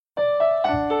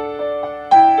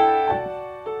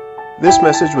This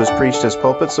message was preached as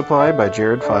Pulpit Supply by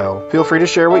Jared File. Feel free to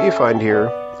share what you find here,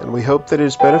 and we hope that it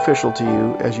is beneficial to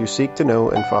you as you seek to know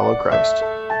and follow Christ.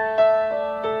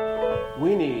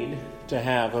 We need to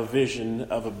have a vision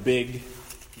of a big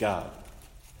God.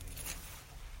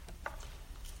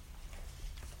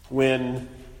 When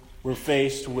we're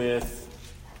faced with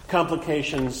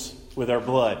complications with our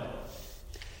blood,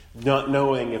 not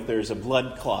knowing if there's a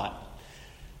blood clot,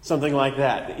 something like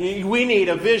that. We need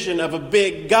a vision of a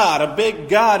big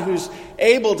God who's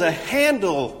able to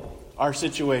handle our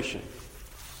situation.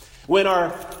 When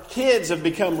our kids have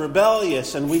become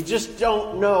rebellious and we just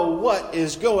don't know what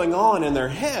is going on in their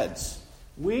heads,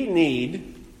 we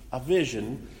need a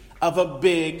vision of a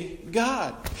big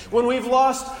God. When we've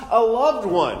lost a loved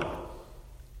one,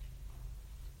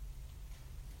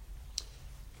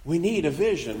 we need a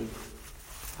vision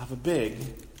of a big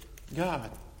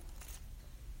God.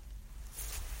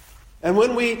 And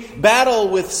when we battle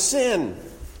with sin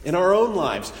in our own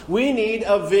lives, we need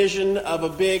a vision of a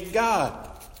big God.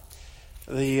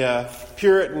 The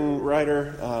Puritan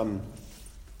writer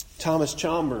Thomas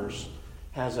Chalmers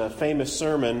has a famous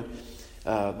sermon.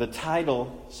 The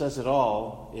title says it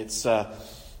all. It's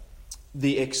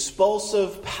The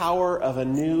Expulsive Power of a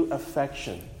New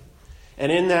Affection.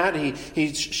 And in that,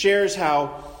 he shares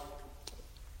how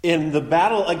in the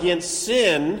battle against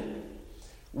sin,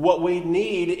 what we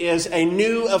need is a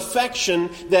new affection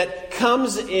that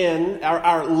comes in,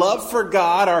 our love for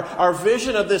God, our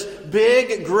vision of this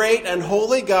big, great, and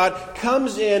holy God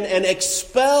comes in and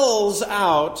expels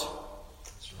out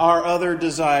our other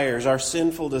desires, our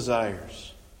sinful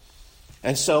desires.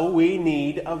 And so we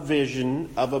need a vision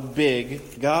of a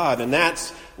big God. And that's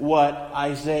what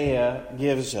Isaiah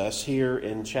gives us here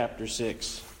in chapter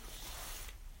 6.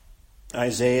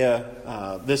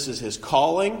 Isaiah, this is his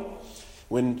calling.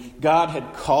 When God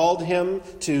had called him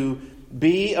to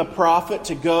be a prophet,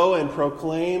 to go and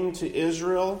proclaim to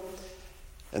Israel.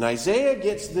 And Isaiah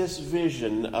gets this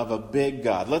vision of a big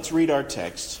God. Let's read our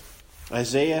text.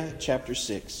 Isaiah chapter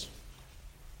 6.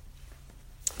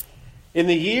 In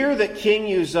the year that King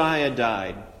Uzziah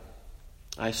died,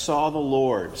 I saw the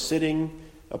Lord sitting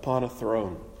upon a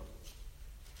throne,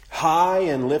 high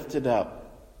and lifted up,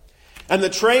 and the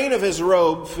train of his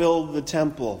robe filled the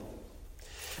temple.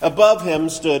 Above him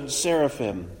stood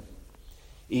seraphim.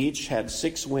 Each had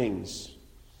 6 wings.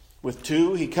 With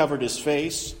 2 he covered his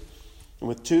face, and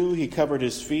with 2 he covered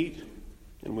his feet,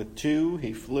 and with 2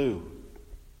 he flew.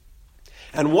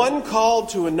 And one called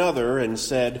to another and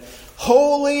said,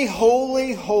 Holy,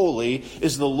 holy, holy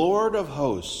is the Lord of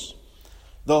hosts.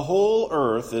 The whole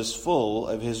earth is full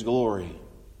of his glory.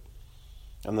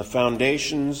 And the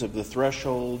foundations of the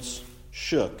thresholds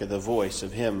shook at the voice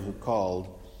of him who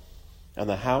called, and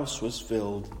the house was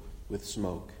filled with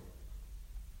smoke.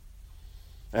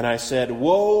 And I said,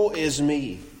 Woe is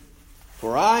me,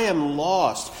 for I am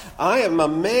lost. I am a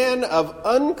man of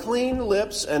unclean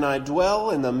lips, and I dwell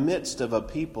in the midst of a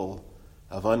people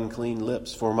of unclean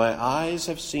lips. For my eyes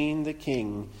have seen the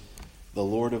King, the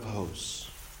Lord of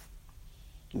hosts.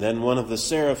 Then one of the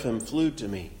seraphim flew to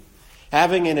me,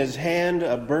 having in his hand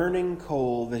a burning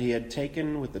coal that he had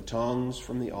taken with the tongs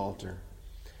from the altar.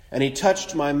 And he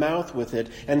touched my mouth with it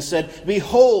and said,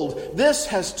 Behold, this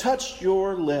has touched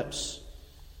your lips.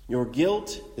 Your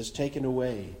guilt is taken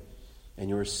away, and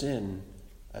your sin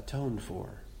atoned for.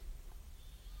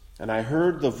 And I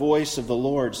heard the voice of the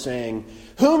Lord saying,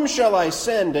 Whom shall I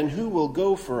send, and who will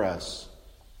go for us?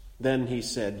 Then he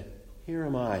said, Here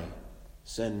am I,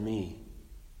 send me.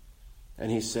 And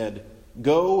he said,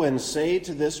 Go and say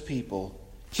to this people,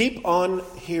 Keep on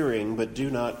hearing, but do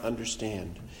not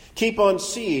understand. Keep on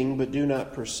seeing, but do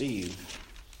not perceive.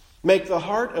 Make the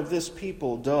heart of this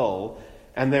people dull,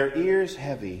 and their ears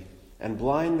heavy, and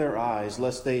blind their eyes,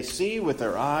 lest they see with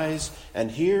their eyes, and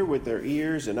hear with their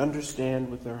ears, and understand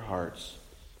with their hearts,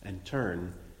 and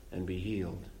turn and be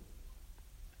healed.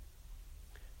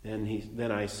 Then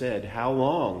I said, How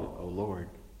long, O Lord?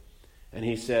 And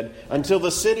he said, Until the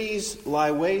cities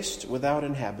lie waste without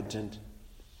inhabitant,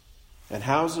 and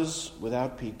houses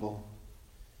without people,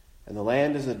 and the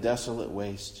land is a desolate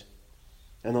waste,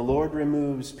 and the Lord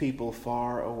removes people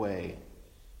far away,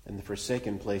 and the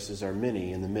forsaken places are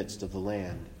many in the midst of the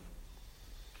land.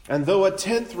 And though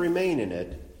 1/10 remain in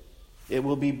it, it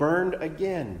will be burned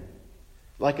again,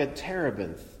 like a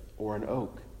terebinth or an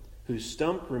oak, whose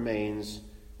stump remains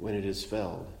when it is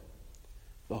felled.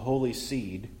 The holy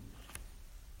seed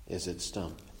is its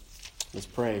stump. Let's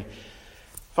pray.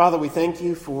 Father, we thank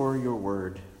you for your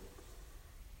word.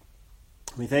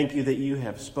 We thank you that you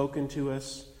have spoken to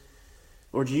us.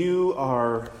 Lord, you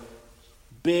are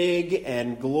big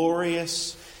and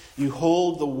glorious. You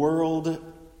hold the world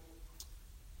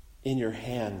in your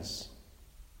hands.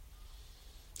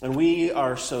 And we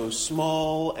are so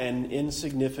small and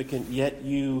insignificant, yet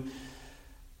you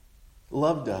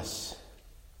loved us.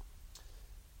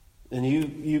 And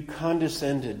you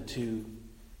condescended to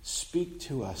speak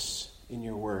to us in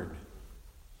your word.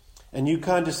 And you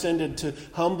condescended to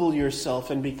humble yourself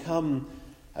and become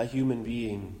a human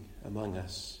being among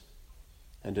us,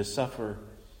 and to suffer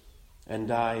and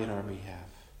die in our behalf.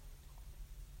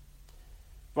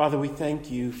 Father, we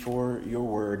thank you for your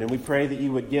word, and we pray that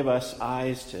you would give us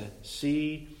eyes to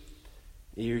see,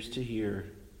 ears to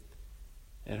hear,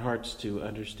 and hearts to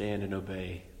understand and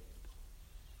obey.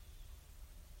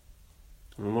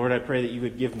 And Lord, I pray that you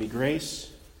would give me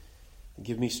grace and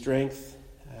give me strength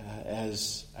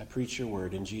as I preach your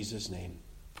word in Jesus' name.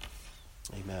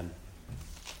 Amen.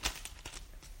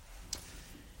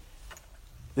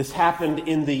 This happened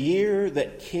in the year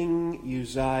that King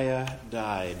Uzziah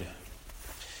died.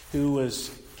 Who was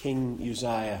King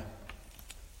Uzziah?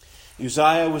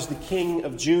 Uzziah was the king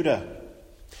of Judah.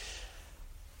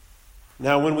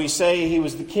 Now, when we say he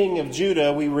was the king of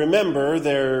Judah, we remember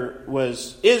there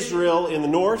was Israel in the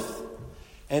north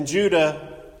and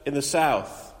Judah in the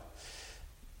south.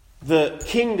 The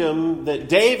kingdom that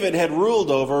David had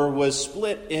ruled over was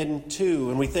split in two.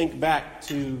 And we think back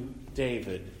to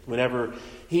David whenever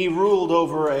he ruled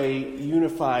over a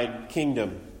unified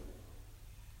kingdom.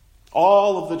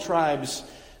 All of the tribes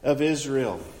of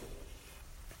Israel.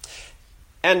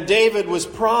 And David was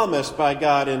promised by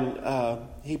God, and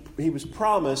he was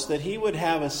promised that he would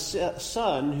have a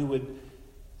son who would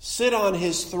sit on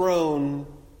his throne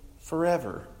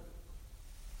forever.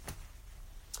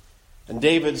 And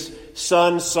David's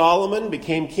son Solomon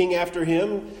became king after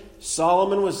him.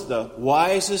 Solomon was the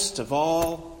wisest of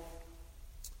all.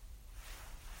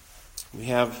 We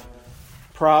have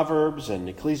Proverbs and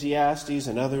Ecclesiastes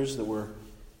and others that were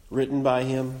written by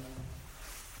him.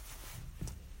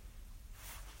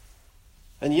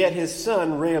 And yet his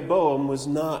son Rehoboam was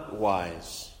not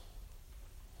wise.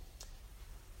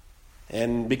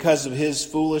 And because of his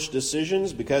foolish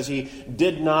decisions, because he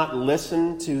did not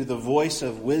listen to the voice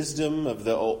of wisdom of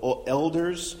the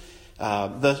elders,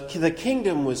 the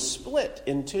kingdom was split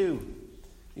in two.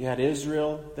 You had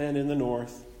Israel then in the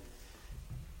north,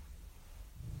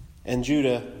 and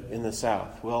Judah in the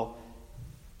south. Well,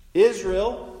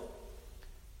 Israel,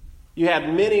 you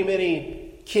had many,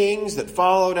 many kings that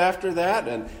followed after that,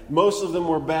 and most of them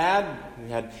were bad. You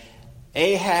had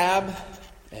Ahab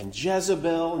and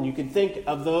Jezebel, and you can think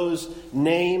of those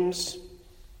names.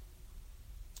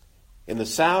 In the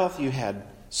south, you had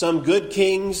some good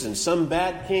kings and some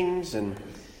bad kings,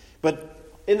 but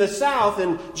in the south,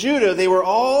 in Judah, they were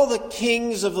all the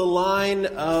kings of the line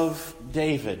of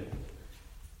David.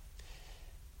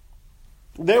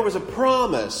 There was a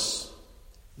promise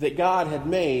that God had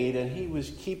made, and he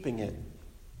was keeping it.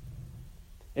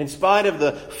 In spite of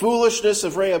the foolishness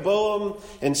of Rehoboam,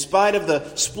 in spite of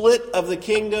the split of the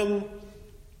kingdom,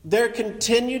 there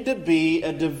continued to be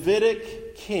a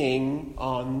Davidic king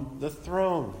on the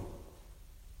throne.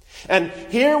 And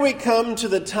here we come to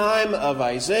the time of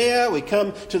Isaiah. We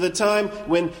come to the time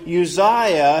when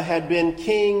Uzziah had been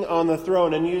king on the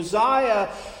throne. And Uzziah,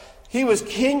 he was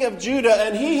king of Judah,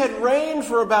 and he had reigned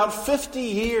for about 50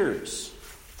 years.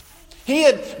 He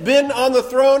had been on the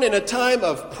throne in a time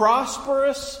of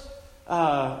prosperous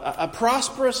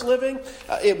living.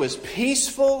 It was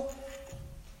peaceful.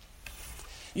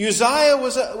 Uzziah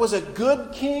was a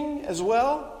good king as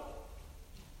well.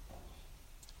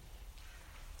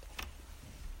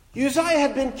 Uzziah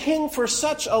had been king for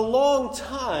such a long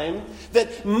time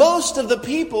that most of the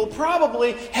people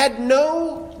probably had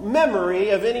no memory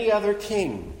of any other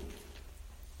king.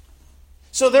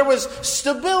 So there was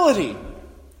stability.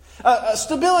 A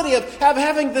stability of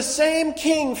having the same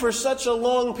king for such a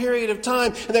long period of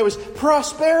time. And there was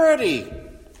prosperity.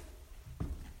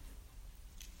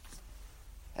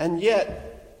 And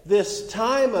yet, this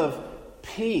time of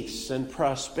peace and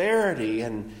prosperity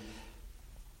and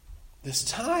this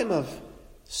time of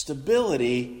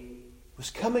stability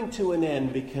was coming to an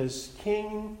end because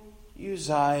King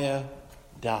Uzziah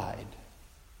died.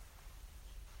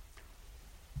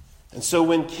 And so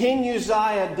when King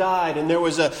Uzziah died and there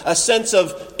was a sense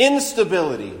of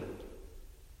instability,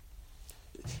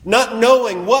 not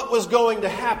knowing what was going to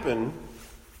happen,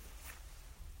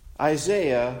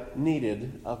 Isaiah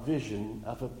needed a vision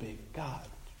of a big God.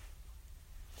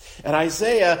 And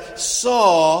Isaiah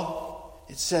saw,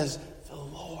 it says, the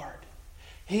Lord.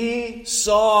 He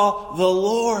saw the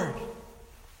Lord.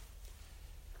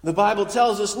 The Bible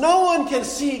tells us no one can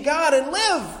see God and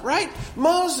live, right?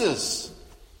 Moses.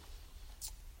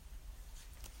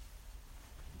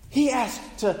 He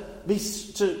asked to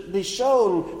be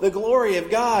shown the glory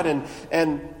of God,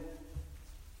 and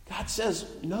God says,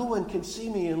 no one can see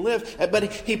me and live.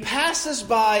 But he passes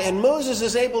by, and Moses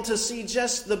is able to see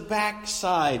just the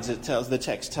backsides, the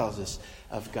text tells us,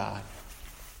 of God.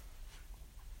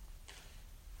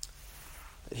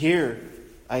 But here,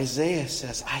 Isaiah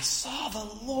says, I saw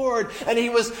the Lord, and he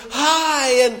was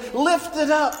high and lifted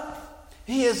up.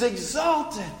 He is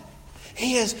exalted.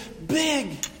 He is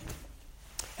big.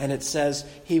 And it says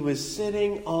he was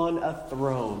sitting on a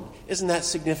throne. Isn't that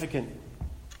significant?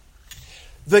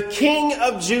 The King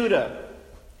of Judah,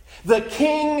 the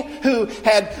king who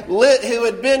had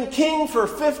been king for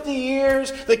 50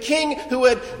 years, the king who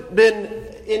had been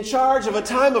in charge of a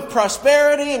time of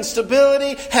prosperity and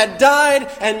stability, had died,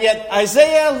 and yet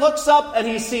Isaiah looks up and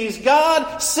he sees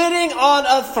God sitting on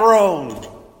a throne.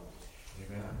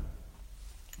 Amen.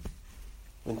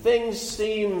 When things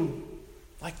seem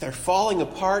like they're falling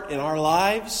apart in our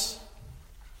lives,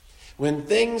 when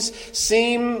things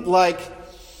seem like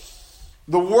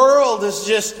the world is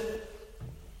just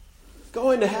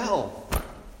going to hell,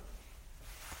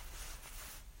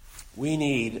 we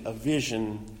need a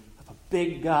vision of a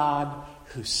big God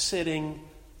who's sitting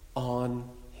on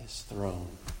his throne.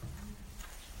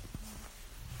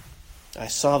 I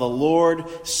saw the Lord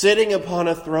sitting upon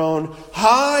a throne,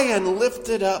 high and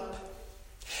lifted up,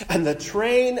 and the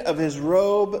train of his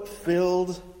robe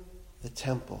filled the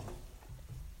temple.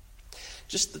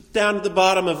 Just down at the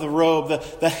bottom of the robe,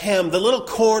 the hem, the little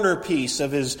corner piece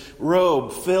of his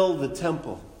robe filled the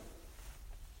temple.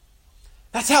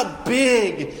 That's how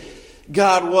big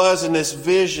God was in this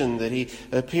vision that he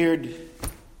appeared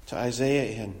to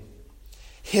Isaiah in.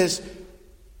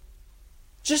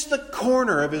 Just the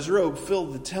corner of his robe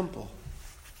filled the temple.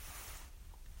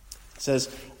 It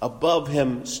says, above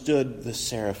him stood the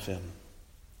seraphim.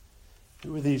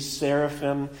 Who are these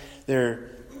seraphim?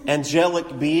 They're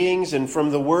angelic beings, and from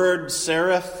the word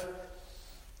seraph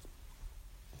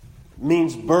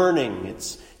means burning.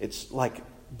 It's like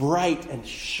bright and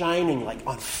shining, like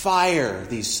on fire,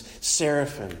 these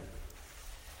seraphim,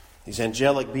 these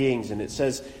angelic beings. And it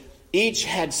says, each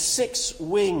had 6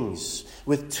 wings.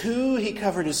 With 2 he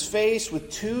covered his face, with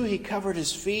 2 he covered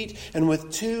his feet, and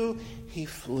with 2 he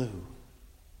flew.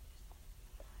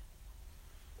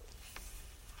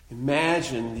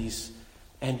 Imagine these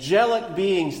angelic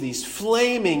beings, these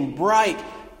flaming, bright,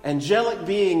 angelic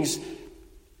beings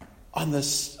on the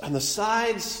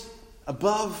sides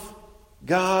above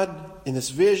God in this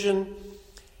vision.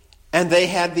 And they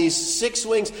had these 6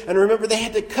 wings. And remember, they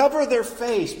had to cover their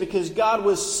face because God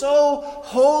was so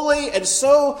holy and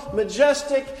so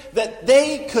majestic that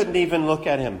they couldn't even look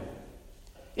at him.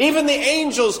 Even the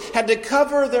angels had to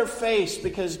cover their face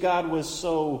because God was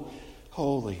so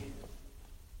holy.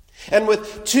 And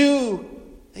with 2,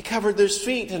 they covered their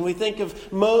feet. And we think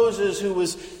of Moses, who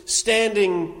was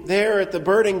standing there at the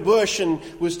burning bush and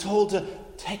was told to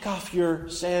take off your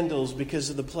sandals because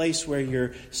of the place where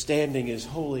you're standing is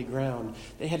holy ground.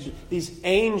 These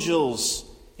angels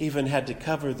even had to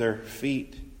cover their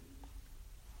feet.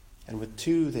 And with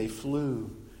 2, they flew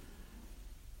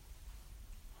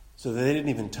so that they didn't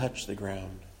even touch the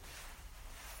ground.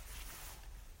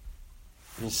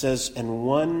 And it says, and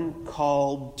one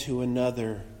called to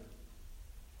another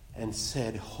and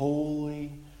said,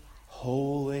 holy,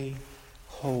 holy,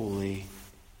 holy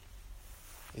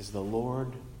is the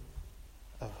Lord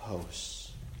of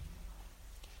hosts.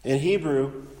 In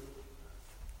Hebrew,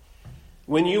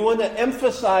 when you want to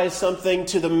emphasize something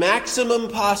to the maximum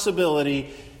possibility,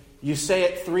 you say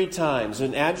it 3 times.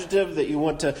 An adjective that you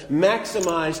want to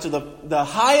maximize to the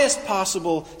highest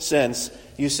possible sense,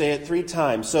 you say it 3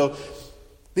 times. So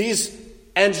these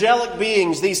angelic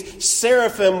beings, these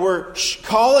seraphim, were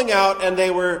calling out, and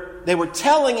they were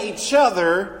telling each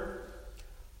other,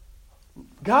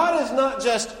 God is not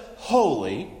just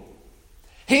holy.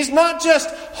 He's not just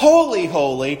holy,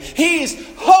 holy. He's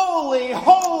holy,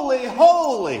 holy,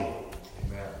 holy.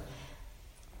 Amen.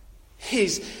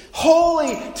 He's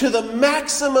holy to the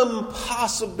maximum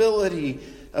possibility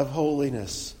of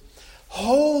holiness.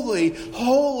 Holy,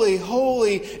 holy,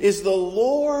 holy is the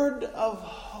Lord of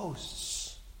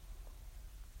hosts.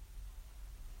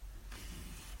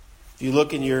 If you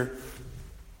look in your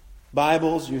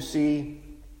Bibles, you see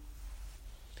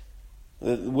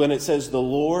when it says the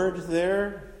Lord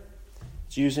there,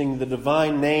 it's using the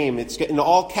divine name. It's in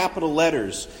all capital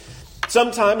letters.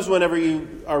 Sometimes whenever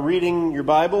you are reading your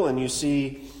Bible and you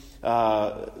see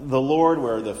the Lord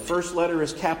where the first letter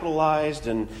is capitalized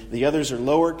and the others are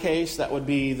lowercase, that would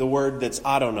be the word that's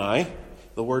Adonai,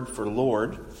 the word for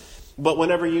Lord. But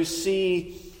whenever you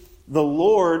see The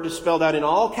Lord, spelled out in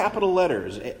all capital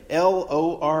letters,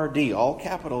 L-O-R-D, all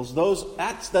capitals,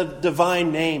 that's the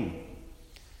divine name.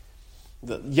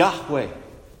 The Yahweh.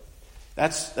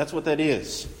 That's what that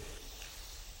is.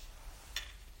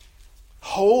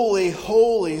 Holy,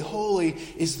 holy, holy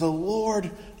is the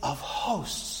Lord of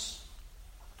hosts.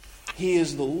 He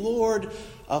is the Lord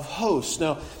of hosts.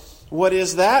 Now, what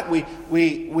is that?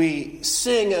 We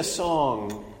sing a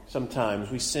song sometimes.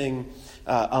 We sing,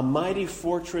 "A mighty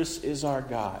fortress is our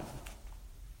God."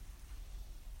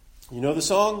 You know the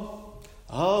song?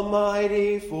 A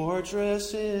mighty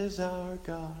fortress is our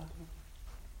God.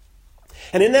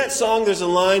 And in that song, there's a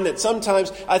line that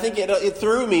sometimes, I think it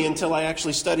threw me until I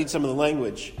actually studied some of the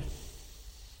language.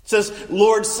 It says,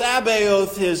 Lord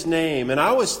Sabaoth his name. And I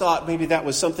always thought maybe that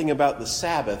was something about the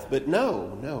Sabbath. But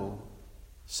no.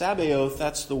 Sabaoth,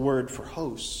 that's the word for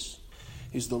hosts.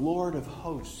 He's the Lord of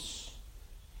hosts.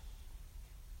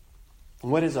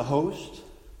 And what is a host?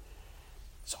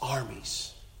 It's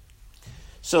armies.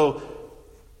 So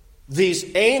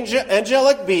these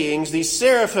angelic beings, these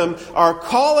seraphim, are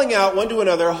calling out one to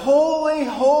another, "Holy,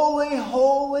 holy,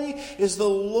 holy is the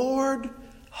Lord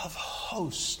of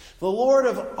hosts, the Lord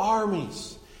of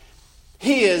armies.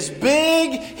 He is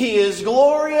big, He is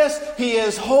glorious, He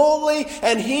is holy,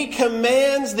 and He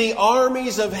commands the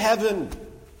armies of heaven."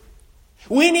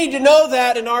 We need to know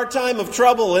that in our time of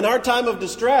trouble, in our time of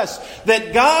distress,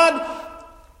 that God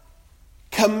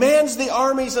commands the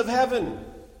armies of heaven.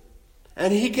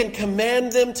 And He can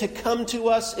command them to come to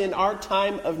us in our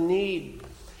time of need,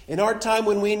 in our time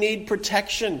when we need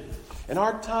protection, in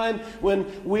our time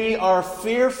when we are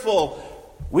fearful.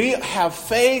 We have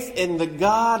faith in the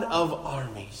God of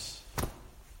armies.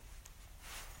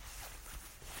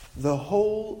 The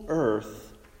whole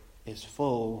earth is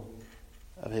full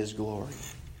of His glory.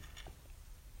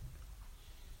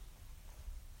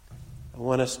 I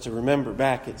want us to remember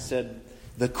back, it said,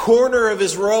 the corner of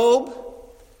His robe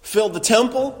filled the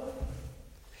temple,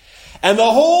 and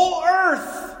the whole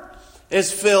earth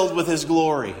is filled with His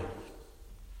glory.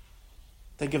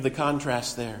 Think of the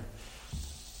contrast there.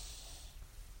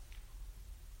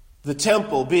 The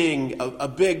temple being a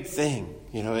big thing,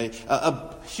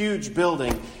 a huge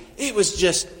building. It was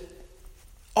just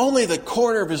only the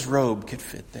corner of His robe could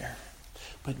fit there.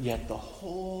 But yet the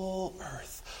whole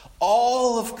earth,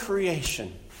 all of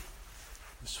creation,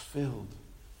 was filled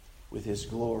with His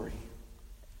glory.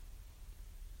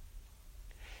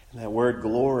 And that word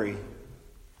glory,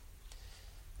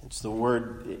 it's the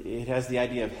word, it has the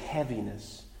idea of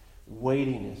heaviness,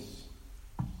 weightiness.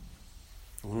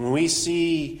 When we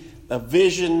see a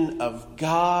vision of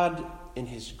God in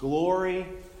His glory,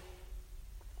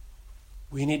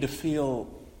 we need to feel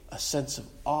a sense of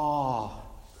awe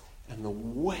and the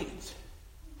weight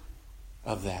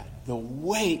of that. The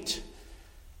weight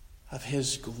of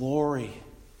His glory.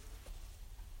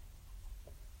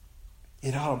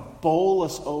 It ought to bowl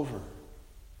us over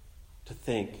to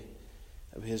think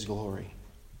of His glory.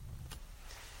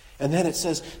 And then it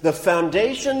says, the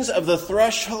foundations of the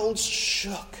thresholds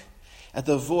shook at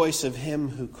the voice of Him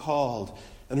who called.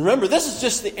 And remember, this is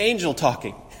just the angel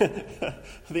talking.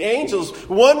 The angels,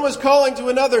 one was calling to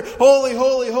another, "Holy,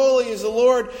 holy, holy is the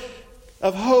Lord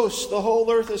of hosts. The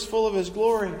whole earth is full of His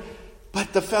glory."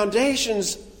 But the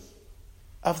foundations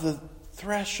of the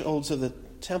thresholds of the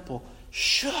temple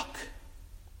shook.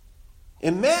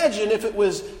 Imagine if it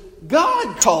was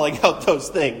God calling out those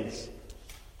things.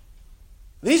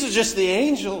 These are just the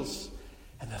angels.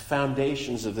 And the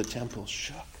foundations of the temple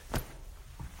shook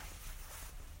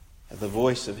at the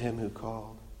voice of Him who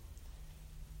called.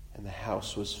 And the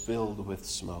house was filled with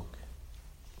smoke.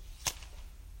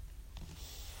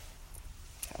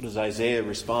 How does Isaiah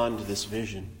respond to this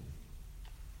vision?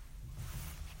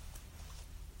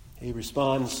 He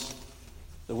responds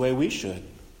the way we should.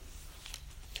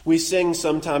 We sing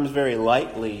sometimes very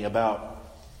lightly about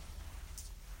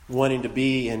wanting to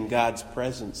be in God's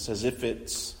presence as if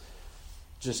it's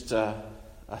just a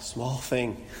small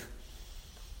thing.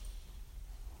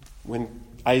 When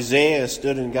Isaiah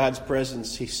stood in God's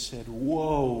presence, he said,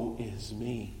 "Woe is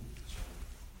me."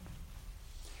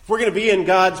 If we're going to be in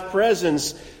God's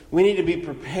presence, we need to be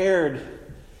prepared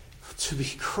to be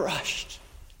crushed.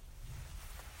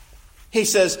 He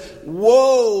says,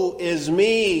 "Woe is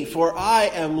me, for I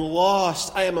am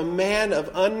lost. I am a man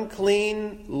of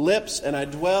unclean lips, and I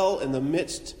dwell in the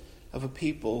midst of a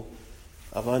people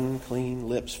of unclean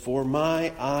lips. For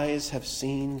my eyes have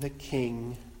seen the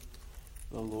King,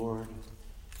 the Lord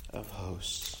of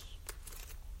hosts."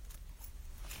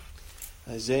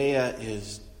 Isaiah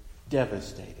is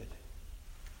devastated.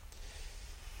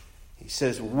 He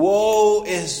says, "Woe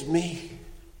is me.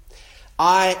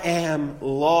 I am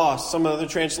lost. Some other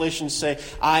translations say,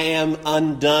 I am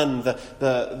undone.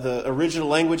 The original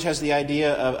language has the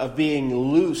idea of being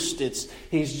loosed.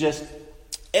 He's just,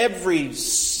 every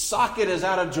socket is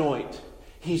out of joint.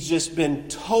 He's just been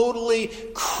totally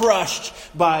crushed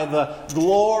by the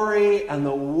glory and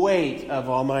the weight of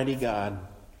Almighty God.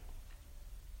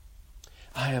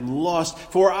 I am lost.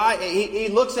 For he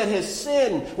looks at his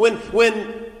sin.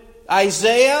 When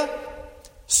Isaiah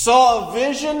saw a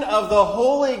vision of the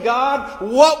holy God,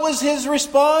 what was his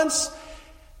response?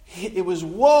 It was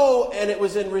woe, and it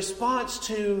was in response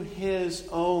to his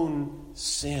own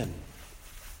sin.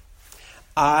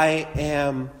 I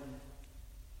am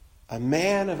a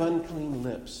man of unclean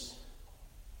lips.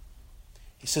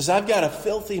 He says, I've got a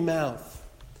filthy mouth.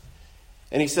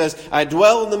 And he says, I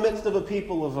dwell in the midst of a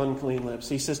people of unclean lips.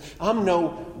 He says, I'm no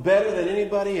better than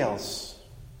anybody else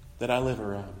that I live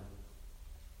around.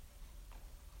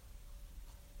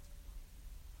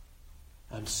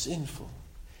 I'm sinful.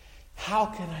 How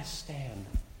can I stand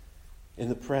in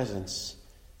the presence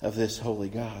of this holy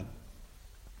God?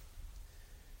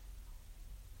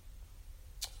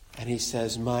 And he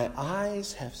says, my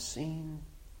eyes have seen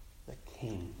the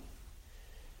King.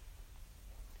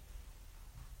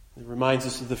 It reminds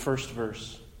us of the first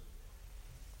verse.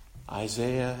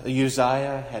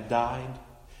 Uzziah had died.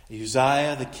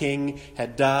 Uzziah, the king,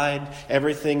 had died.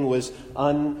 Everything was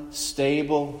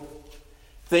unstable.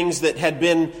 Things that had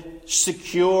been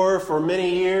secure for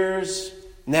many years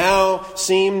now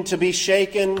seemed to be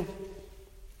shaken.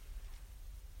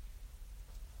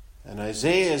 And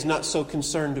Isaiah is not so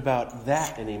concerned about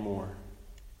that anymore.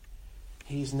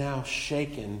 He's now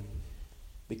shaken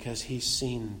because he's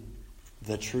seen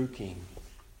the true King,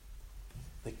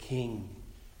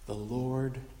 the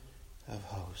Lord of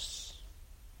hosts.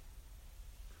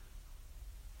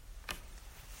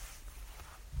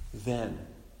 Then,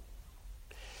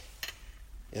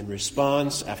 in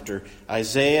response, after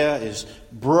Isaiah is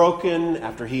broken,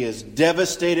 after he is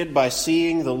devastated by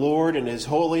seeing the Lord and His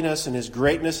holiness and His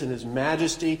greatness and His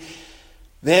majesty,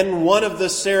 then one of the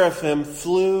seraphim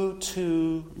flew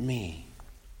to me,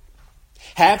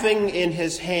 having in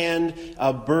his hand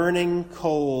a burning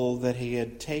coal that he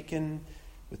had taken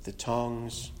with the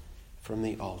tongs from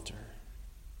the altar.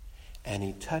 And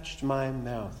he touched my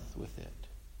mouth with it.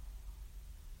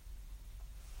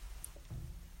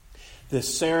 The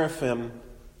seraphim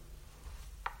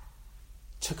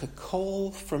took a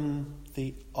coal from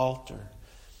the altar.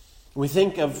 We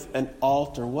think of an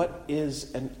altar. What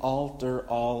is an altar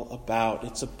all about?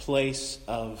 It's a place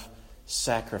of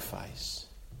sacrifice.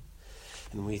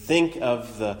 And we think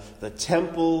of the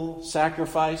temple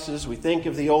sacrifices. We think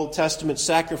of the Old Testament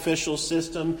sacrificial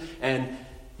system. And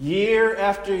year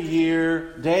after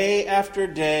year, day after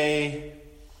day,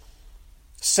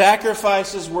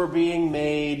 sacrifices were being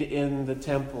made in the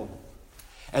temple.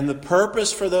 And the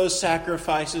purpose for those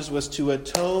sacrifices was to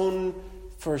atone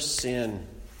for sin.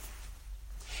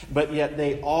 But yet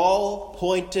they all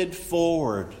pointed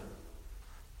forward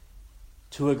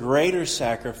to a greater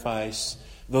sacrifice,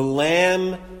 the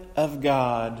Lamb of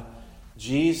God,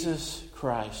 Jesus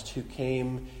Christ, who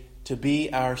came to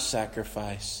be our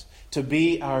sacrifice, to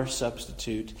be our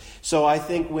substitute. So I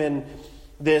think when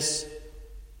this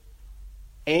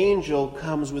angel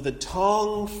comes with a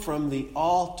tongue from the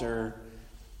altar,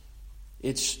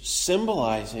 it's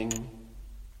symbolizing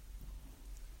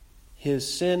his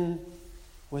sin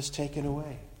was taken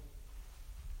away.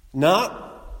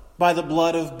 Not by the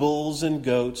blood of bulls and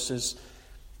goats, as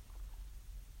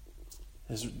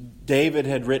David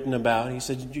had written about. He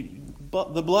said,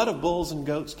 the blood of bulls and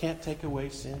goats can't take away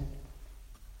sin.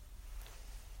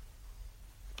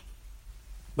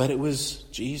 But it was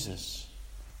Jesus,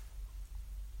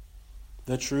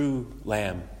 the true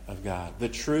Lamb of God, the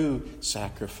true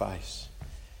sacrifice.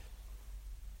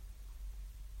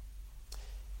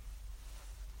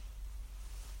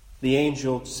 The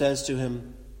angel says to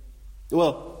him,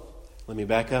 well, let me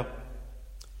back up.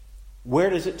 Where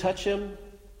does it touch him?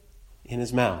 In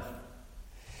his mouth.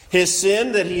 His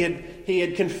sin that he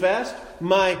had confessed,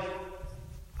 I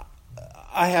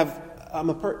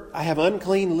have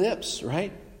unclean lips,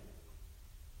 right?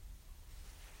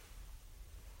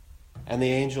 And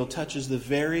the angel touches the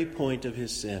very point of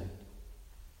his sin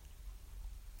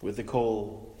with the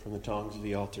coal from the tongs of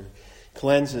the altar,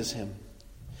 cleanses him,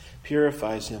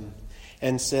 purifies him,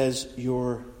 and says,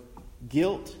 your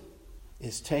guilt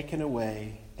is taken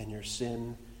away and your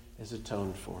sin is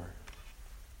atoned for.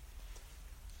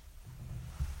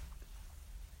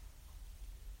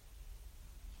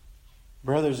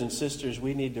 Brothers and sisters,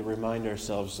 we need to remind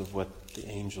ourselves of what the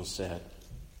angel said.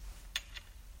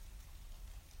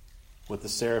 what the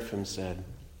seraphim said.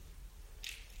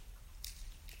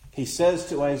 He says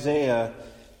to Isaiah,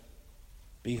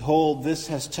 "Behold, this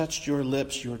has touched your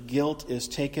lips. Your guilt is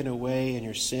taken away and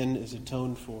your sin is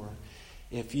atoned for."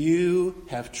 If you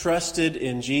have trusted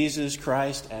in Jesus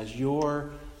Christ as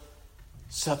your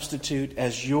substitute,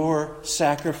 as your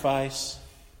sacrifice,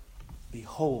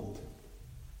 behold,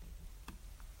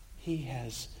 He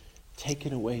has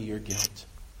taken away your guilt.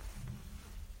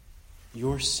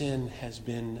 Your sin has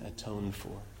been atoned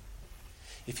for.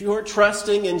 If you are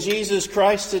trusting in Jesus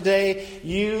Christ today,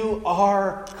 you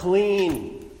are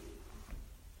clean.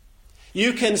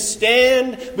 You can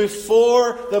stand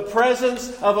before the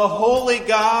presence of a holy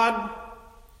God,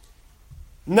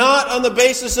 not on the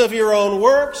basis of your own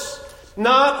works,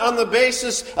 not on the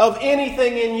basis of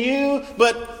anything in you,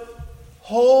 but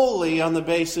wholly on the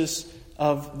basis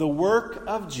of the work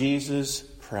of Jesus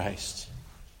Christ,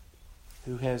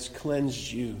 who has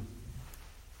cleansed you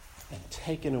and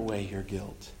taken away your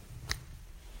guilt.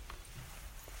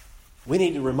 We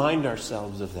need to remind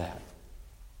ourselves of that.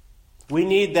 We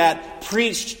need that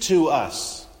preached to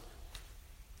us.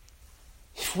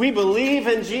 If we believe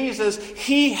in Jesus,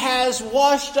 He has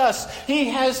washed us. He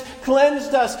has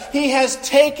cleansed us. He has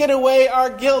taken away our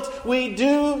guilt. We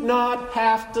do not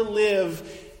have to live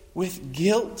with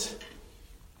guilt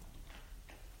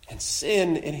and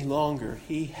sin any longer.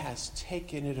 He has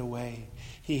taken it away.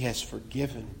 He has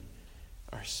forgiven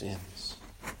our sins.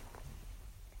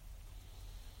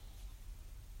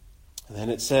 And then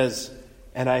it says,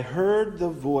 "And I heard the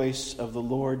voice of the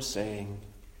Lord saying,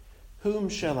 'Whom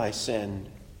shall I send,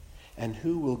 and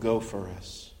who will go for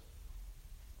us?'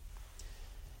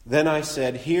 Then I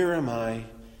said, 'Here am I.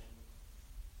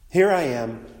 Here I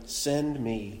am. Send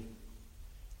me.'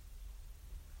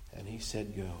 And He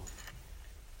said, 'Go.'"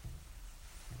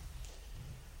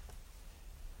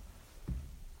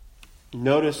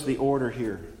 Notice the order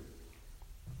here.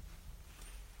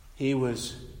 He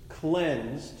was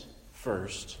cleansed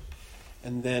first,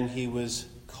 and then He was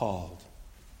called.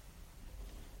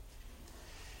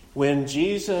 When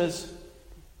Jesus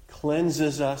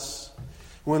cleanses us,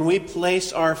 when we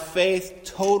place our faith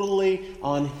totally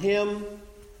on Him,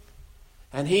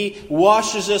 and He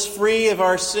washes us free of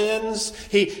our sins,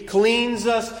 He cleans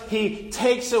us, He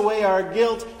takes away our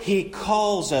guilt, He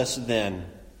calls us then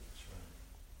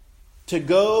to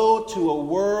go to a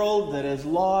world that is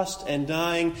lost and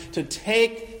dying, to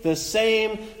take the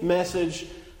same message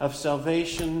of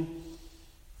salvation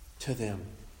to them.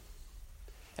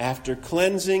 After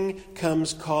cleansing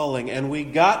comes calling, and we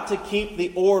got to keep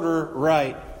the order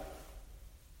right.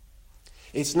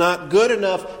 It's not good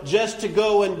enough just to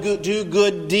go and do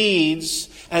good deeds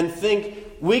and think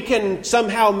we can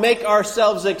somehow make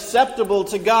ourselves acceptable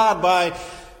to God by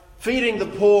feeding the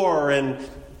poor and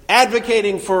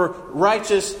advocating for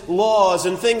righteous laws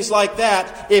and things like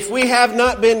that. If we have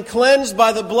not been cleansed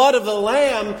by the blood of the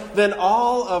Lamb, then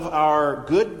all of our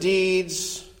good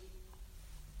deeds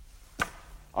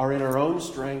are in our own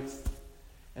strength,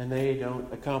 and they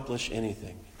don't accomplish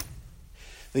anything.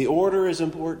 The order is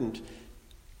important.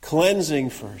 Cleansing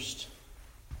first,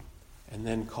 and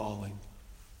then calling.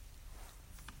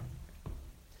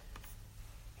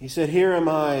 He said, "Here am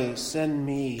I, send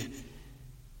me."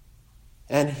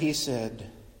 And He said,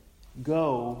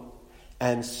 "Go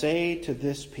and say to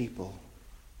this people,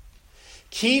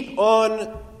 keep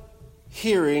on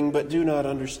hearing but do not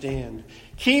understand.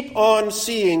 Keep on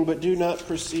seeing but do not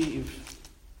perceive.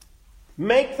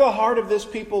 Make the heart of this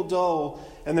people dull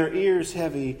and their ears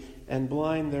heavy, and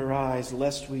blind their eyes,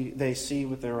 lest they see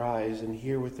with their eyes and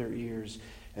hear with their ears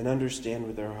and understand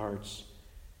with their hearts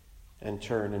and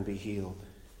turn and be healed."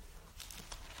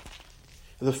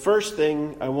 The first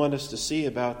thing I want us to see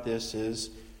about this is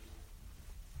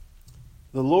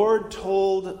the Lord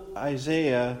told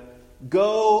Isaiah,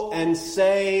 "Go and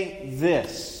say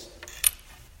this."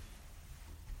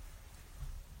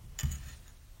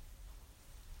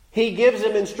 He gives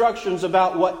him instructions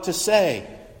about what to say.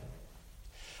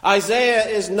 Isaiah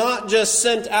is not just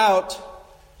sent out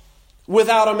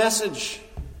without a message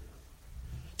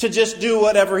to just do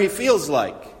whatever he feels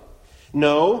like.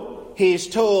 No. He's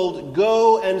told,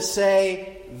 go and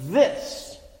say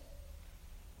this.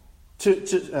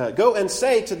 Go and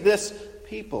say to this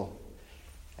people.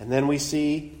 And then we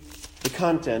see the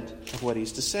content of what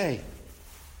he's to say.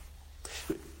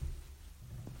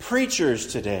 Preachers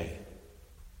today,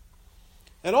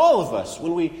 and all of us,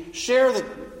 when we share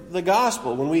the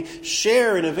gospel, when we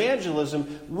share in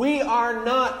evangelism, we are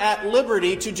not at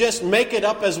liberty to just make it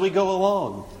up as we go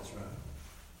along.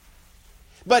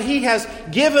 But He has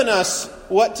given us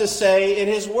what to say in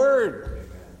His Word.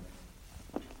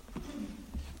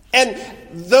 And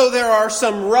though there are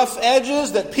some rough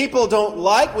edges that people don't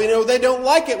like, we know they don't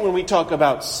like it when we talk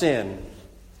about sin.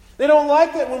 They don't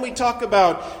like it when we talk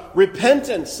about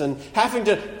repentance and having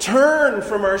to turn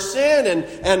from our sin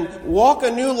and walk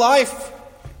a new life.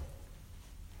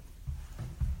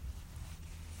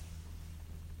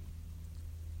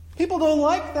 People don't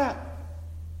like that.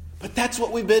 But that's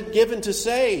what we've been given to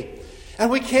say. And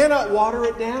we cannot water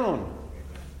it down.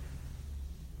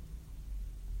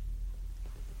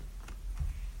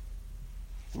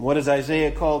 And what is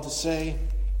Isaiah called to say?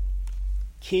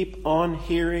 Keep on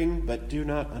hearing, but do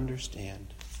not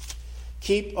understand.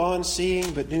 Keep on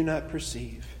seeing, but do not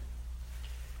perceive.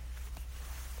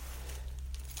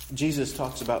 Jesus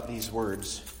talks about these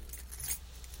words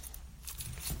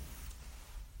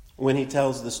when he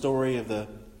tells the story of the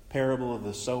parable of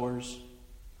the sower.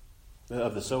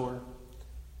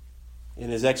 In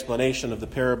his explanation of the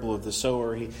parable of the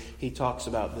sower, he talks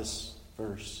about this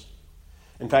verse.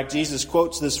 In fact, Jesus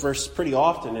quotes this verse pretty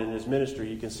often in his ministry.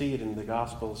 You can see it in the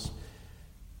Gospels.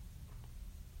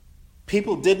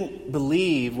 People didn't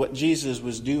believe what Jesus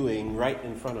was doing right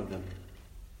in front of them.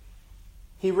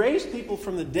 He raised people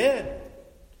from the dead,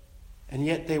 and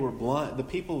yet they were blind. The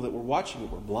people that were watching it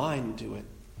were blind to it.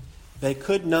 They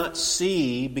could not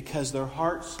see because their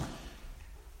hearts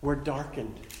were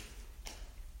darkened.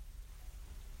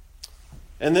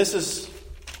 And this is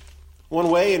one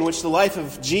way in which the life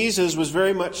of Jesus was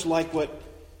very much like what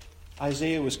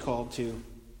Isaiah was called to.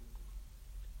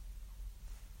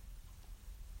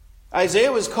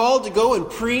 Isaiah was called to go and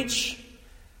preach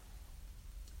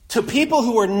to people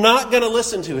who were not going to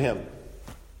listen to him.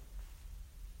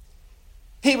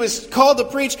 He was called to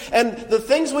preach, and the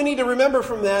things we need to remember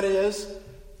from that is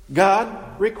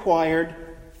God required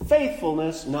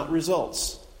faithfulness, not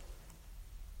results.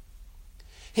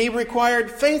 He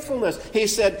required faithfulness. He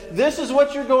said, this is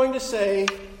what you're going to say.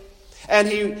 And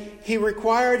he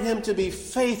required him to be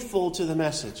faithful to the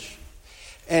message.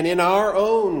 And in our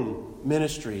own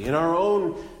ministry, in our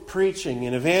own preaching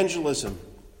and evangelism,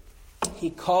 he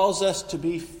calls us to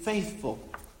be faithful.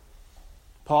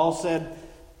 Paul said,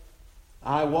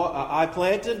 I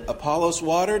planted, Apollos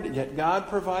watered, yet God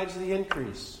provides the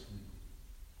increase.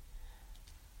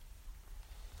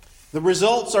 The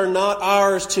results are not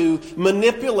ours to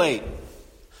manipulate.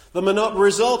 The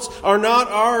results are not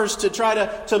ours to try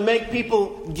to make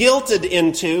people guilted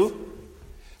into.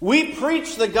 We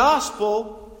preach the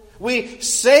gospel. We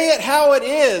say it how it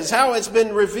is, how it's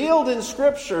been revealed in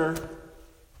Scripture.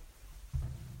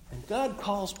 And God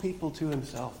calls people to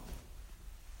himself.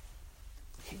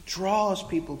 He draws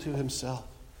people to himself.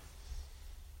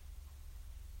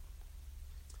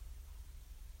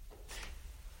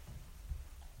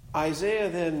 Isaiah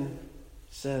then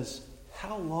says,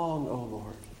 how long, O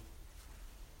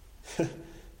Lord?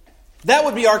 That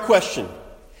would be our question.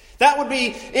 That would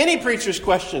be any preacher's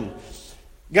question.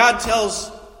 God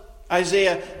tells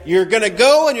Isaiah, you're going to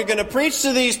go and you're going to preach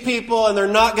to these people and they're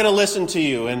not going to listen to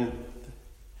you. And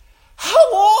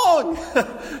how long?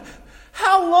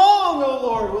 How long, O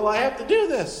Lord, will I have to do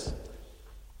this?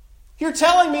 You're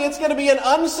telling me it's going to be an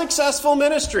unsuccessful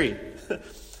ministry.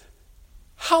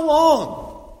 How long?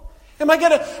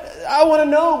 I want to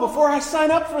know before I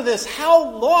sign up for this,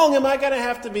 how long am I going to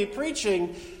have to be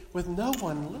preaching with no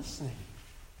one listening?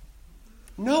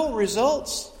 No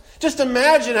results. Just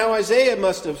imagine how Isaiah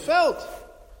must have felt.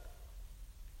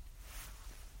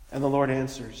 And the Lord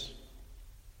answers,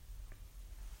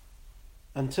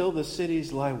 until the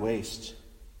cities lie waste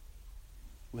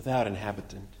without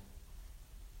inhabitant,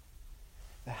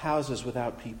 the houses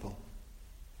without people,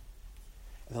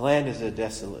 and the land is a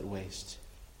desolate waste.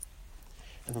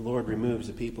 And the Lord removes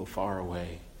the people far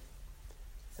away.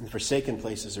 And the forsaken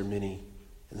places are many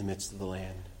in the midst of the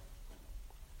land.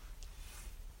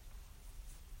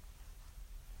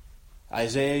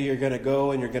 Isaiah, you're going to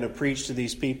go and you're going to preach to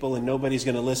these people and nobody's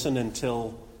going to listen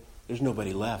until there's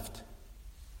nobody left.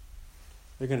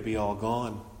 They're going to be all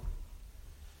gone.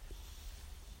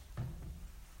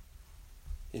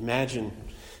 Imagine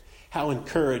how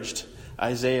encouraged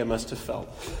Isaiah must have felt.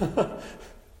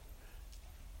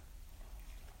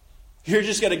 You're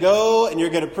just going to go and you're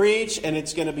going to preach and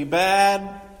it's going to be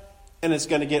bad and it's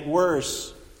going to get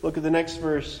worse. Look at the next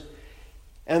verse.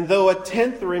 And though a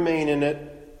tenth remain in it,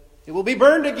 it will be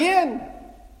burned again,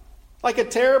 like a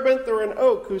terebinth or an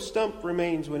oak whose stump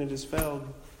remains when it is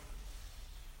felled.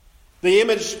 The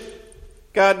image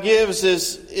God gives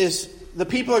is the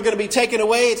people are going to be taken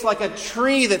away. It's like a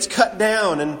tree that's cut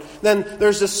down and then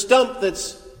there's a stump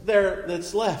that's there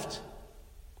that's left.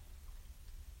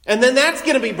 And then that's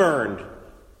going to be burned.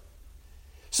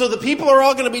 So the people are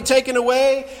all going to be taken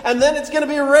away, and then it's going to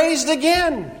be raised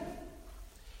again.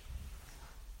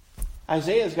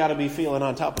 Isaiah's got to be feeling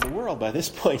on top of the world by this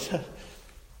point.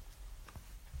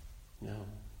 No.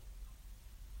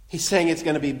 He's saying it's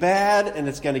going to be bad and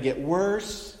it's going to get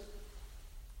worse.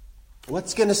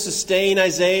 What's going to sustain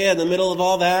Isaiah in the middle of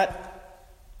all that?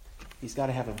 He's got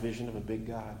to have a vision of a big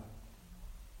God.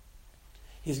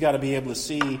 He's got to be able to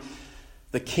see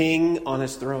the king on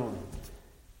his throne.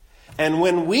 And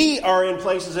when we are in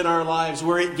places in our lives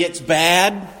where it gets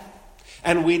bad,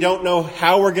 and we don't know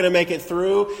how we're going to make it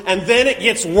through, and then it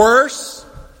gets worse.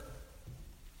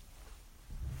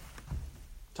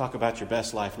 Talk about your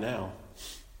best life now.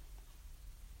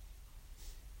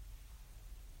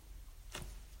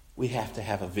 We have to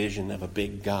have a vision of a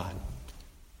big God.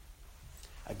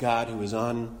 A God who is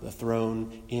on the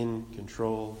throne, in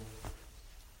control,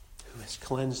 who has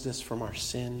cleansed us from our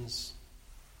sins.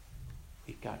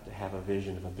 We've got to have a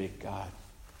vision of a big God.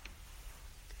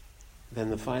 Then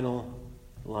the final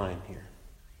line here.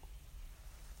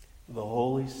 The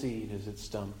holy seed is its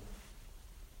stump.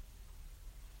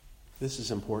 This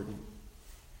is important.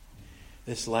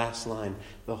 This last line.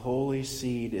 The holy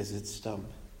seed is its stump.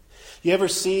 You ever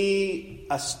see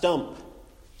a stump?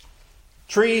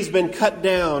 Tree's been cut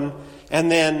down,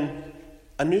 and then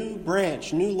a new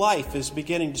branch, new life is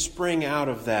beginning to spring out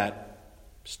of that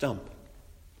stump.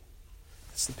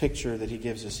 That's the picture that he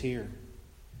gives us here.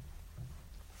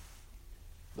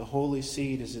 The holy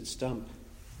seed is its stump.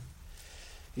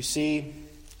 You see,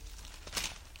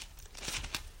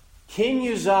 King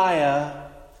Uzziah,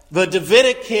 the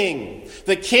Davidic king,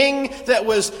 the king that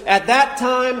was at that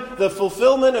time the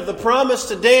fulfillment of the promise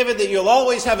to David that you'll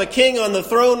always have a king on the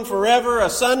throne forever, a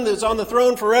son that's on the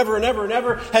throne forever and ever and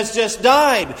ever, has just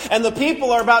died. And the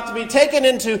people are about to be taken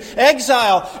into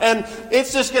exile. And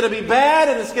it's just going to be bad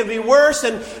and it's going to be worse.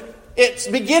 And it's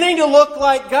beginning to look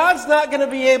like God's not going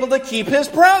to be able to keep his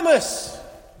promise.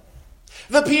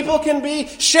 The people can be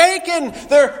shaken.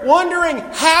 They're wondering,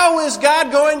 how is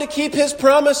God going to keep his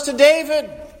promise to David?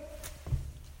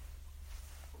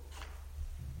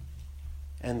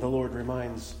 And the Lord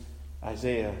reminds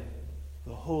Isaiah,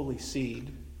 the holy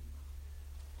seed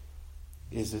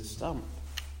is its stump.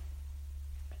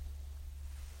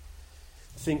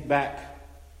 Think back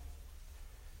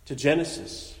to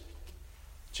Genesis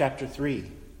chapter 3,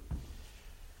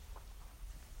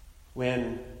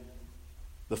 when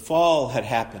the fall had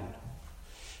happened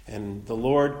and the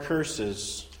Lord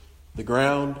curses the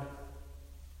ground.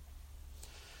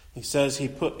 He says he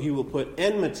will put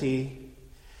enmity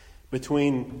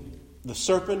between the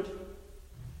serpent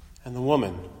and the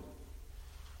woman.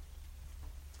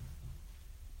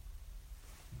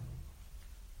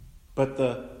 But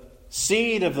the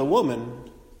seed of the woman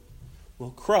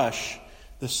will crush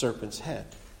the serpent's head.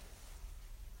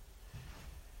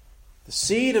 The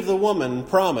seed of the woman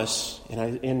promise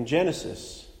in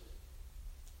Genesis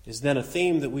is then a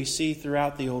theme that we see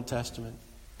throughout the Old Testament.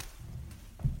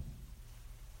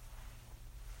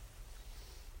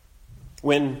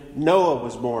 When Noah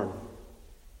was born,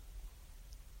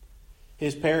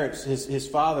 his parents, his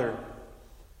father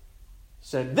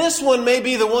said, "This one may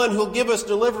be the one who'll give us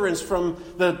deliverance from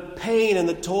the pain and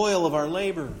the toil of our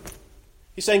labor."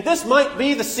 He's saying, this might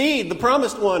be the seed, the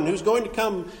promised one, who's going to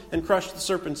come and crush the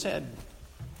serpent's head.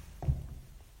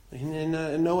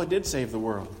 And Noah did save the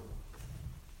world.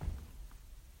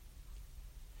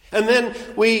 And then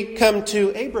we come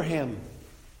to Abraham.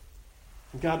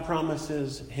 God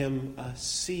promises him a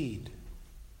seed,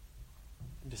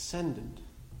 a descendant,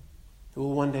 who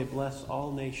will one day bless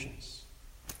all nations.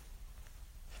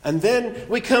 And then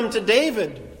we come to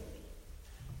David.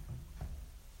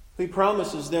 He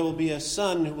promises there will be a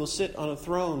son who will sit on a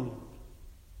throne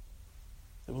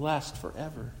that will last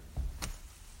forever.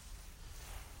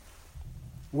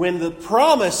 When the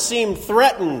promise seemed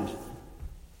threatened,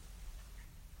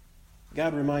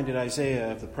 God reminded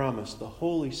Isaiah of the promise. The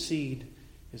holy seed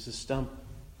is the stump.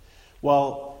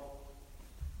 Well,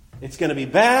 it's going to be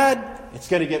bad. It's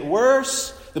going to get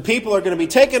worse. The people are going to be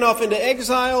taken off into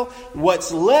exile.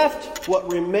 What's left,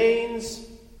 what remains,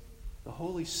 the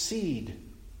holy seed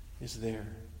is there.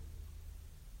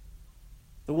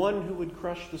 The one who would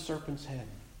crush the serpent's head.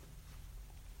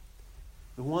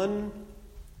 The one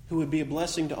who would be a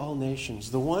blessing to all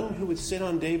nations. The one who would sit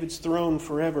on David's throne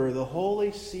forever. The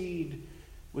holy seed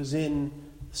was in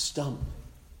the stump.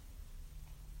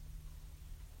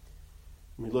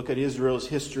 When we look at Israel's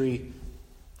history,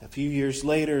 a few years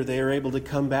later, they are able to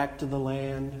come back to the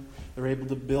land. They're able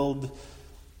to build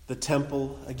the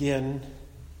temple again.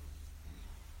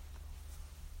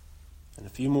 And a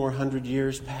few more 100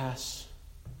 years pass,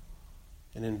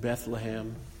 and in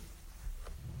Bethlehem,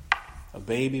 a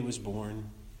baby was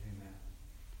born. Amen.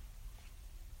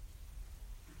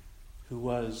 who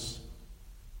was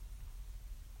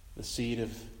the seed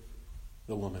of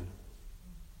the woman,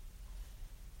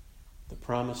 the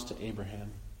promise to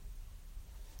Abraham,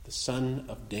 the son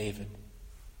of David,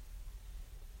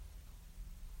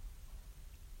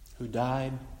 who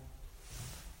died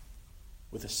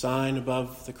with a sign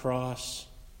above the cross,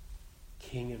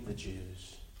 King of the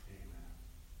Jews,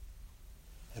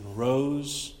 and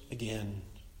rose again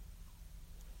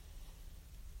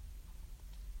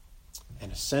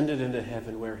and ascended into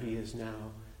heaven, where he is now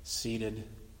seated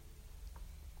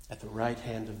at the right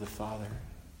hand of the Father,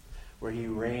 where he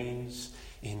reigns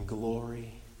in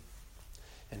glory,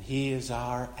 and he is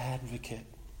our advocate.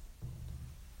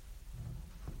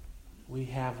 We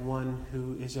have one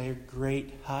who is a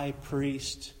great high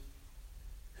priest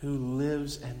who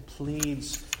lives and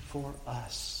pleads for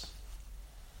us.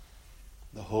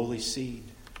 The holy seed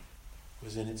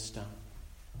was in its stump.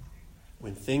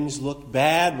 When things looked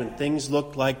bad, when things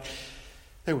looked like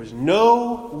there was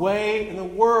no way in the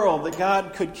world that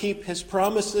God could keep his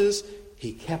promises,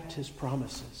 he kept his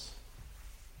promises.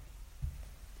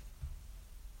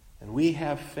 And we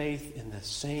have faith in the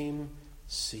same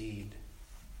seed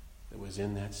that was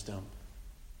in that stump.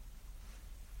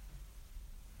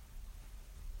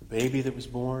 The baby that was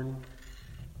born,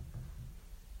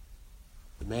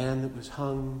 the man that was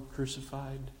hung,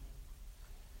 crucified,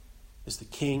 is the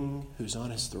King who's on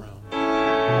his throne.